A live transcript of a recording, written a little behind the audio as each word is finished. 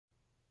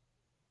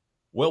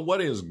Well,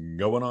 what is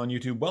going on,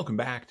 YouTube? Welcome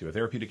back to A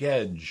Therapeutic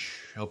Edge.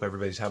 Hope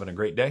everybody's having a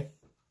great day.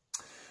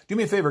 Do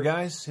me a favor,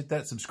 guys. Hit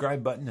that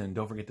subscribe button and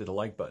don't forget to hit the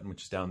like button,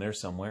 which is down there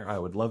somewhere. I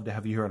would love to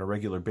have you here on a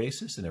regular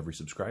basis, and every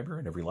subscriber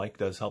and every like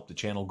does help the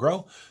channel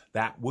grow.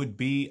 That would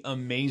be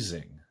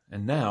amazing.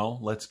 And now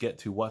let's get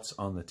to what's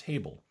on the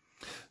table.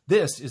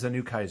 This is a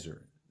new Kizer,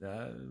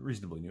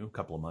 reasonably new,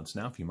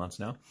 a few months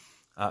now.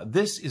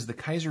 This is the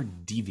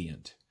Kizer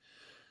Deviant.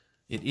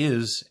 It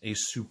is a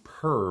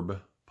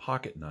superb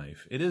pocket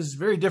knife. It is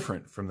very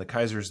different from the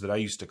Kizers that I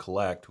used to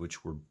collect,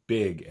 which were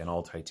big and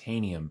all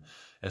titanium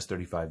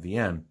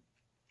S35VN.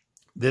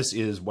 This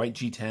is white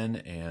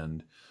G10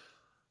 and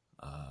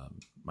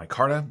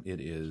micarta. It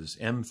is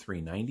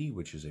M390,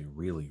 which is a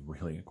really,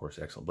 of course,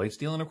 excellent blade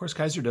steel. And of course,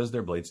 Kizer does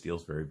their blade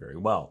steels very, very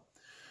well.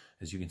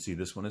 As you can see,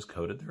 this one is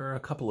coated. There are a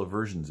couple of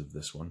versions of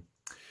this one.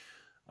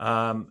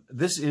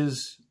 This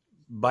is,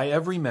 by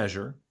every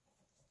measure,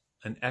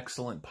 an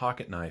excellent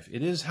pocket knife.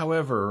 It is,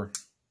 however,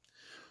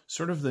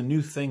 sort of the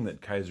new thing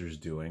that Kizer's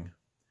doing.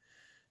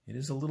 It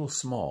is a little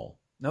small.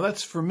 Now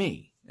that's for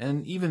me.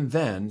 And even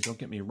then, don't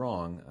get me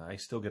wrong, I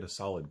still get a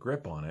solid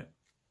grip on it.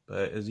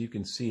 But as you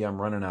can see, I'm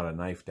running out of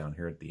knife down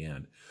here at the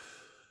end.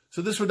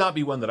 So this would not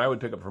be one that I would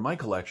pick up for my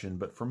collection,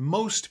 but for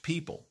most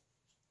people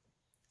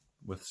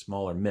with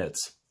smaller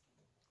mitts,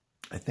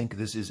 I think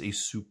this is a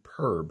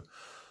superb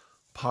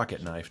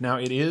pocket knife. Now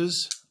it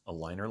is a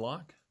liner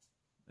lock,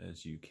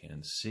 as you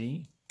can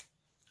see.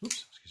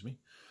 Oops, excuse me.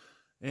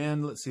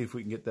 And let's see if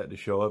we can get that to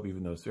show up,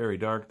 even though it's very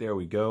dark. There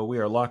we go. We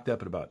are locked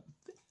up at about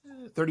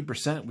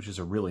 30%, which is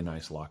a really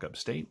nice lockup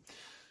state.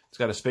 It's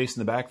got a space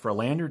in the back for a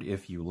lanyard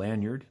if you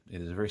lanyard.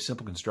 It is a very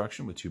simple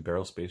construction with 2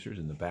 barrel spacers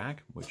in the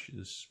back, which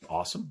is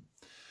awesome.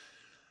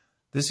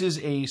 This is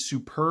a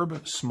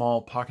superb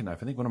small pocket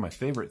knife. I think one of my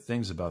favorite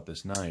things about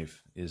this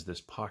knife is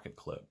this pocket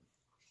clip.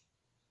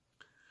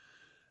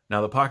 Now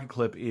the pocket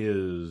clip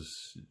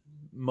is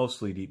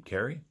mostly deep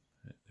carry.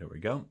 There we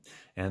go.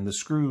 And the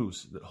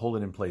screws that hold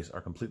it in place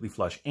are completely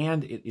flush.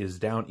 And it is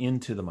down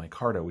into the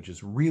micarta, which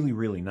is really,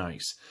 really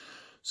nice.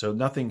 So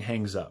nothing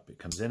hangs up. It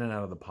comes in and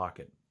out of the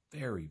pocket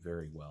very,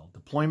 very well.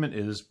 Deployment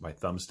is by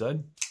thumb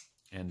stud,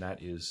 and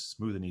that is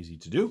smooth and easy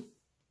to do.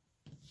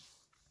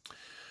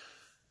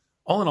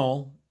 All in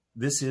all,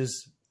 this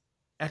is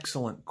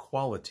excellent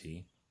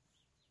quality.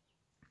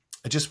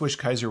 I just wish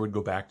Kizer would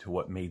go back to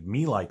what made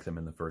me like them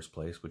in the first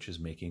place, which is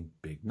making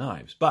big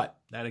knives. But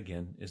that,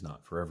 again, is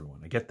not for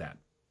everyone. I get that.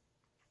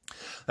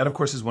 That, of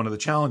course, is one of the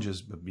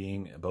challenges of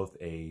being both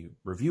a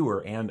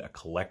reviewer and a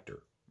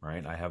collector,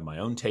 right? I have my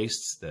own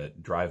tastes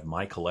that drive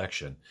my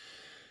collection.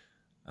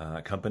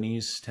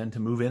 Companies tend to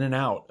move in and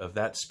out of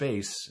that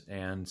space,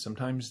 and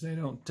sometimes they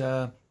don't,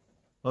 well,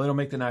 they don't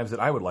make the knives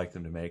that I would like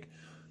them to make.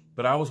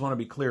 But I always want to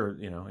be clear,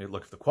 you know,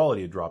 look, if the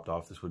quality had dropped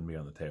off, this wouldn't be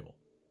on the table.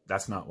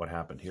 That's not what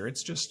happened here.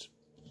 It's just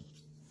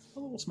a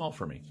little small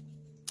for me.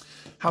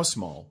 How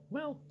small?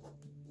 Well,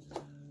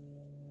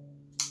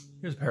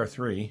 here's a pair of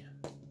 3.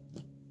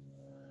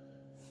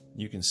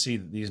 You can see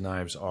that these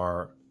knives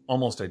are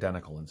almost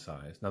identical in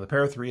size. Now, the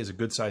pair of 3 is a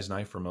good size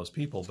knife for most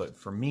people, but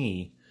for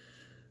me,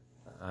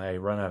 I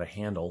run out of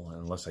handle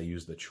unless I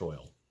use the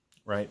choil,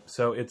 right?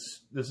 So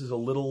this is a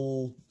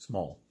little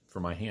small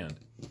for my hand.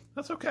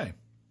 That's okay.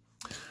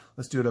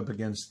 Let's do it up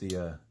against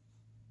the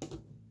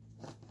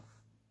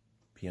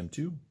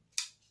PM2.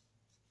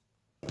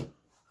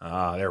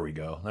 Ah, there we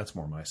go. That's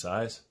more my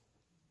size.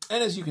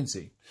 And as you can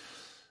see,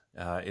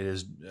 it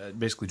is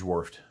basically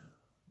dwarfed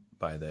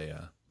by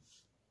the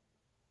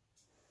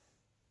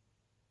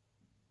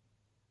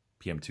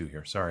PM2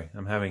 here. Sorry,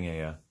 I'm having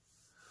a...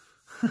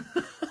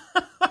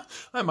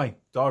 my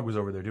dog was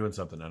over there doing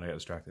something and I got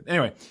distracted.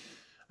 Anyway,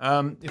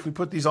 if we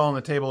put these all on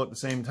the table at the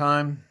same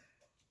time,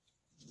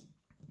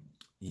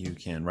 you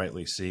can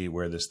rightly see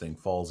where this thing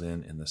falls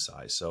in the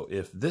size. So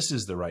if this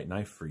is the right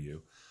knife for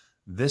you,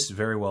 this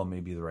very well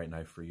may be the right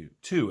knife for you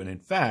too. And in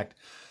fact,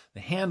 the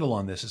handle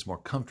on this is more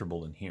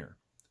comfortable in here.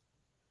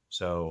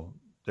 So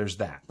there's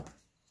that.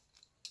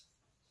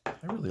 I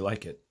really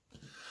like it.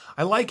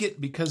 I like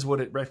it because what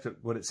it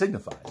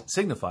signifies. It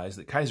signifies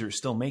that Kizer is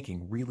still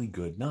making really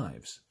good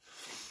knives.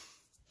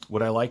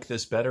 Would I like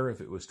this better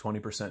if it was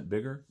 20%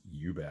 bigger?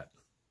 You bet.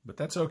 But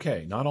that's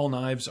okay. Not all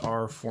knives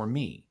are for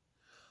me.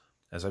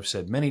 As I've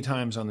said many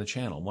times on the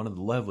channel, one of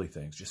the lovely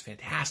things, just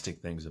fantastic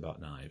things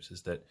about knives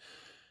is that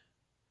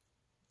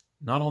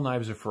not all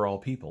knives are for all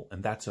people,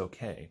 and that's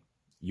okay.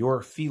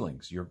 Your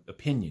feelings, your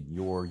opinion,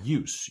 your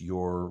use,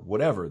 your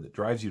whatever that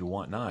drives you to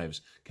want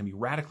knives can be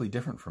radically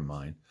different from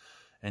mine,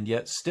 and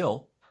yet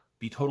still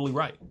be totally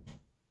right.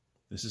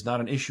 This is not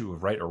an issue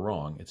of right or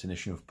wrong. It's an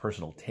issue of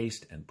personal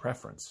taste and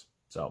preference.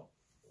 So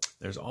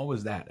there's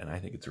always that, and I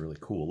think it's really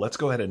cool. Let's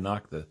go ahead and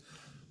knock the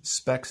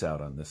specs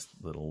out on this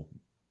little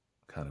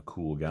kind of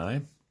cool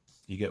guy.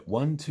 You get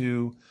 1,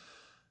 2,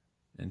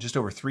 and just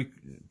over 3,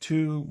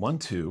 1,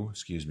 2,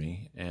 excuse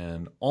me,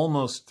 and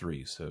almost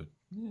 3. So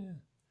yeah,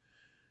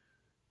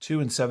 2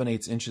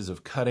 7/8 inches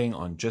of cutting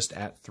on just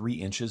at 3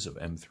 inches of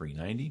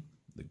M390.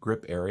 The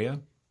grip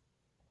area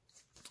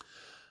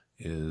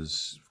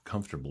is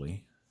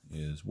comfortably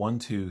is 1,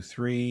 2,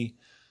 3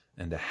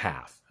 and a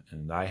half.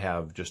 And I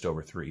have just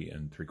over 3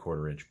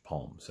 3/4 inch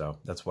palm. So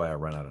that's why I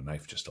run out of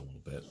knife just a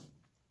little bit.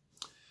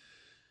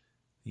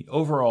 The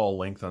overall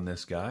length on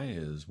this guy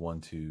is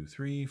 1, 2,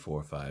 3,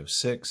 4, 5,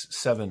 6,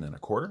 7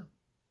 1/4,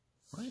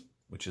 right?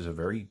 Which is a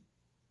very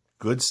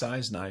good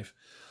sized knife.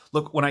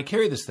 Look, when I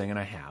carry this thing, and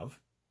I have,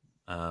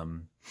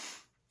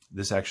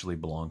 this actually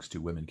belongs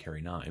to Women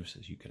Carry Knives,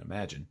 as you can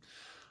imagine.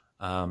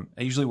 I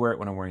usually wear it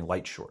when I'm wearing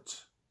light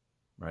shorts,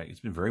 right? It's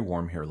been very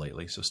warm here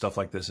lately, so stuff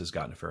like this has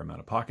gotten a fair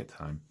amount of pocket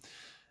time.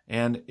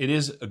 And it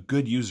is a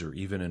good user,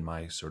 even in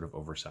my sort of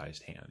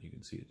oversized hand. You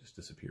can see it just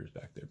disappears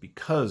back there.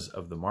 Because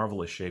of the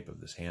marvelous shape of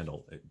this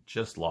handle, it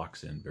just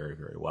locks in very,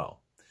 very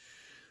well.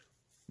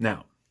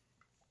 Now,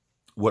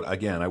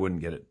 again, I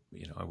wouldn't get it,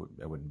 I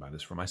wouldn't buy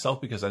this for myself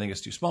because I think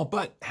it's too small,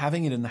 but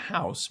having it in the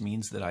house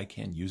means that I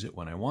can use it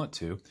when I want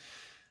to.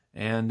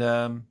 And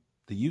the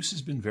use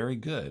has been very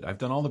good. I've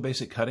done all the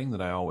basic cutting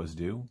that I always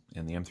do,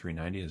 and the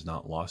M390 has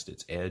not lost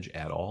its edge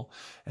at all.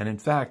 And in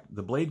fact,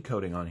 the blade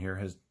coating on here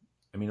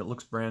it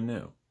looks brand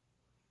new,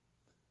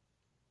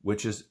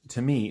 which is,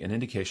 to me, an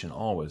indication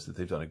always that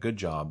they've done a good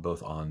job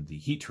both on the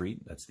heat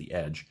treat, that's the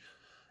edge,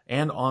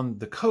 and on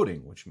the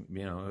coating, which,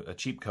 a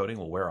cheap coating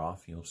will wear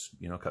off.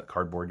 You'll cut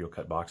cardboard, you'll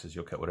cut boxes,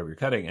 you'll cut whatever you're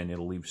cutting, and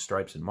it'll leave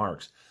stripes and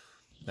marks.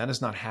 That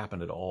has not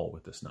happened at all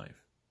with this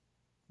knife,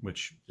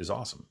 which is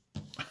awesome.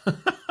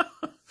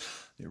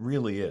 It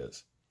really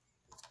is.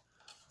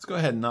 Let's go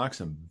ahead and knock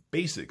some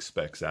basic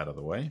specs out of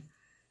the way.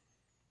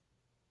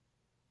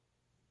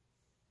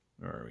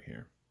 Where are we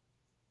here?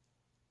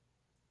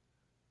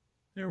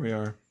 There we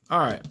are. All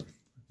right,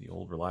 the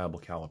old reliable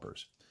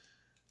calipers.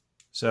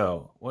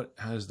 So what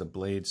has the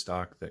blade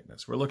stock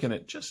thickness? We're looking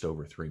at just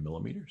over 3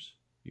 millimeters.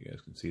 You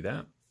guys can see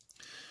that.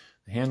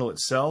 The handle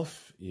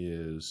itself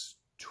is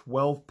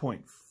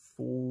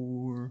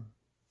 12.4,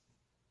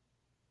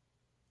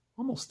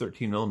 almost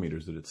 13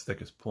 millimeters at its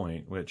thickest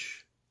point,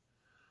 which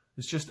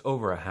is just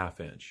over a ½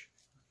 inch.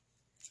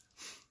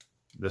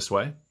 This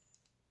way,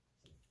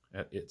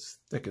 at its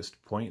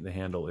thickest point, the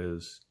handle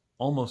is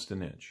almost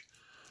an inch.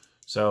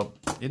 So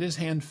it is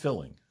hand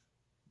filling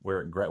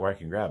where I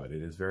can grab it.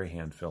 It is very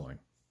hand filling.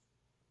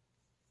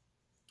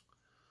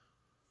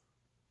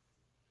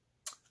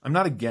 I'm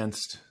not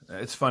against,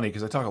 it's funny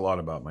because I talk a lot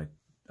about I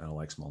don't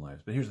like small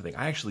knives, but here's the thing.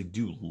 I actually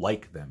do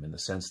like them in the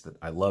sense that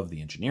I love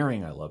the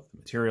engineering, I love the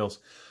materials.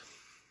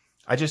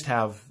 I just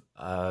have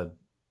a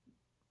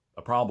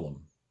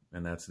problem,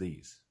 and that's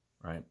these,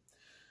 right?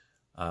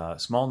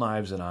 Small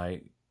knives and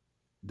I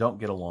don't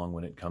get along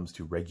when it comes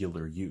to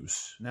regular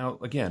use. Now,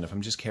 again, if I'm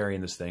just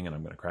carrying this thing and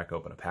I'm going to crack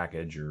open a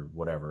package or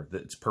whatever,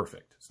 it's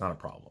perfect. It's not a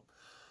problem.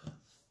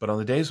 But on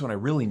the days when I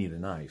really need a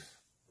knife,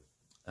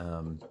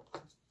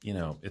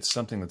 it's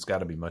something that's got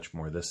to be much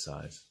more this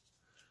size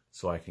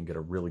so I can get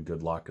a really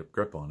good lock-up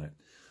grip on it,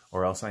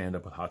 or else I end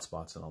up with hot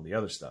spots and all the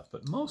other stuff.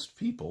 But most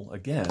people,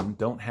 again,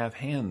 don't have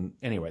hand...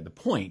 Anyway, the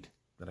point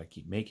that I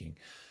keep making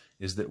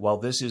is that while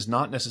this is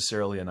not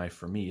necessarily a knife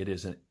for me, it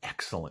is an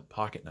excellent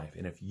pocket knife.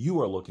 And if you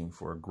are looking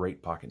for a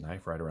great pocket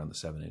knife right around the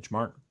 7-inch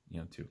mark,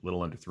 to a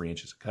little under 3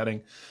 inches of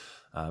cutting,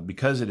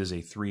 because it is a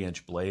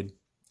 3-inch blade,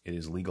 it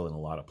is legal in a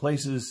lot of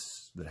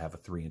places that have a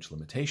 3-inch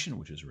limitation,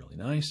 which is really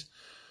nice.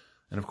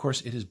 And of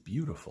course, it is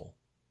beautiful.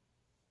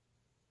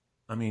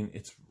 I mean,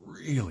 it's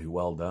really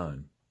well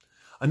done.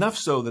 Enough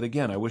so that,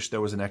 again, I wish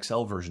there was an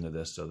XL version of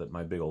this so that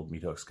my big old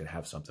meat hooks could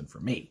have something for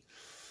me.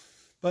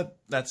 But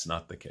that's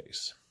not the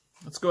case.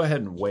 Let's go ahead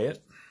and weigh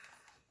it.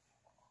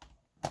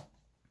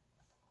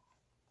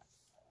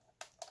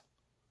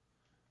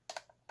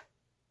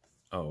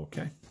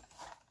 Okay.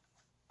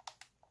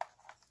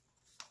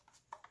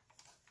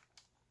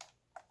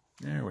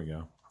 There we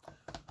go.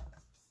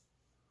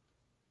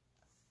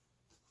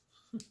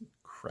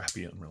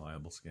 Crappy,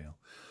 unreliable scale.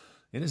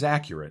 It is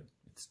accurate.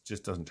 It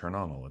just doesn't turn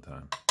on all the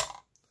time.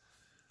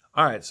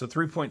 All right, so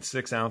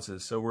 3.6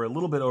 ounces. So we're a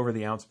little bit over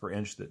the ounce per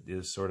inch that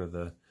is sort of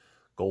the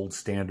gold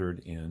standard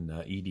in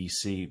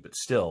EDC, but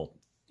still,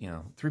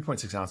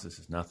 3.6 ounces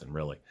is nothing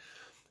really.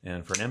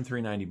 And for an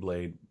M390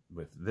 blade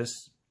with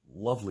this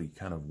lovely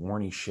kind of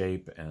warny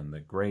shape and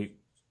the great,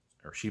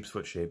 or sheep's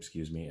foot shape,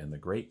 excuse me, and the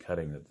great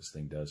cutting that this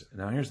thing does.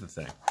 Now here's the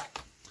thing.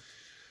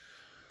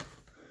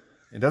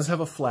 It does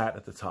have a flat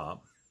at the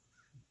top,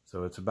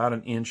 so it's about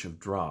an inch of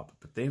drop,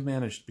 but they've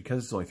managed,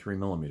 because it's only 3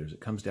 millimeters, it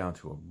comes down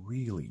to a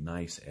really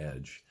nice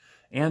edge.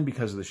 And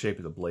because of the shape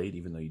of the blade,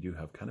 even though you do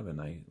have kind of a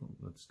nice,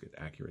 let's get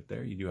accurate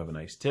there, you do have a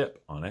nice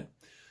tip on it.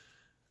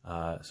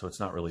 So it's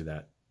not really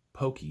that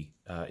pokey.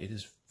 It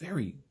is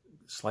very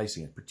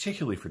slicing, and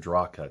particularly for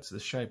draw cuts.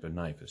 This shape of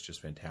knife is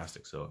just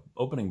fantastic. So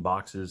opening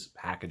boxes,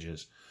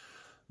 packages,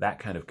 that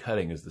kind of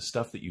cutting is the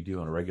stuff that you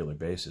do on a regular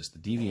basis. The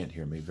Deviant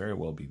here may very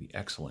well be the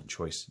excellent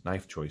choice,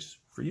 knife choice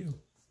for you.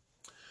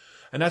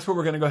 And that's where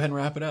we're going to go ahead and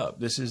wrap it up.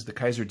 This is the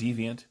Kizer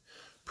Deviant.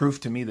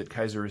 Proof to me that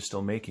Kizer is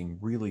still making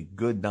really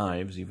good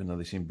knives, even though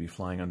they seem to be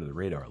flying under the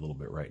radar a little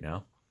bit right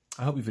now.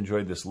 I hope you've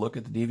enjoyed this look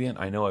at the Deviant.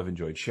 I know I've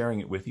enjoyed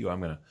sharing it with you. I'm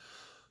going to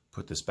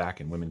put this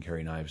back in Women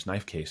Carry Knives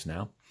knife case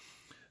now.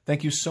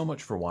 Thank you so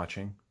much for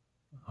watching.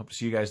 Hope to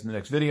see you guys in the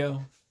next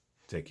video.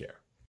 Take care.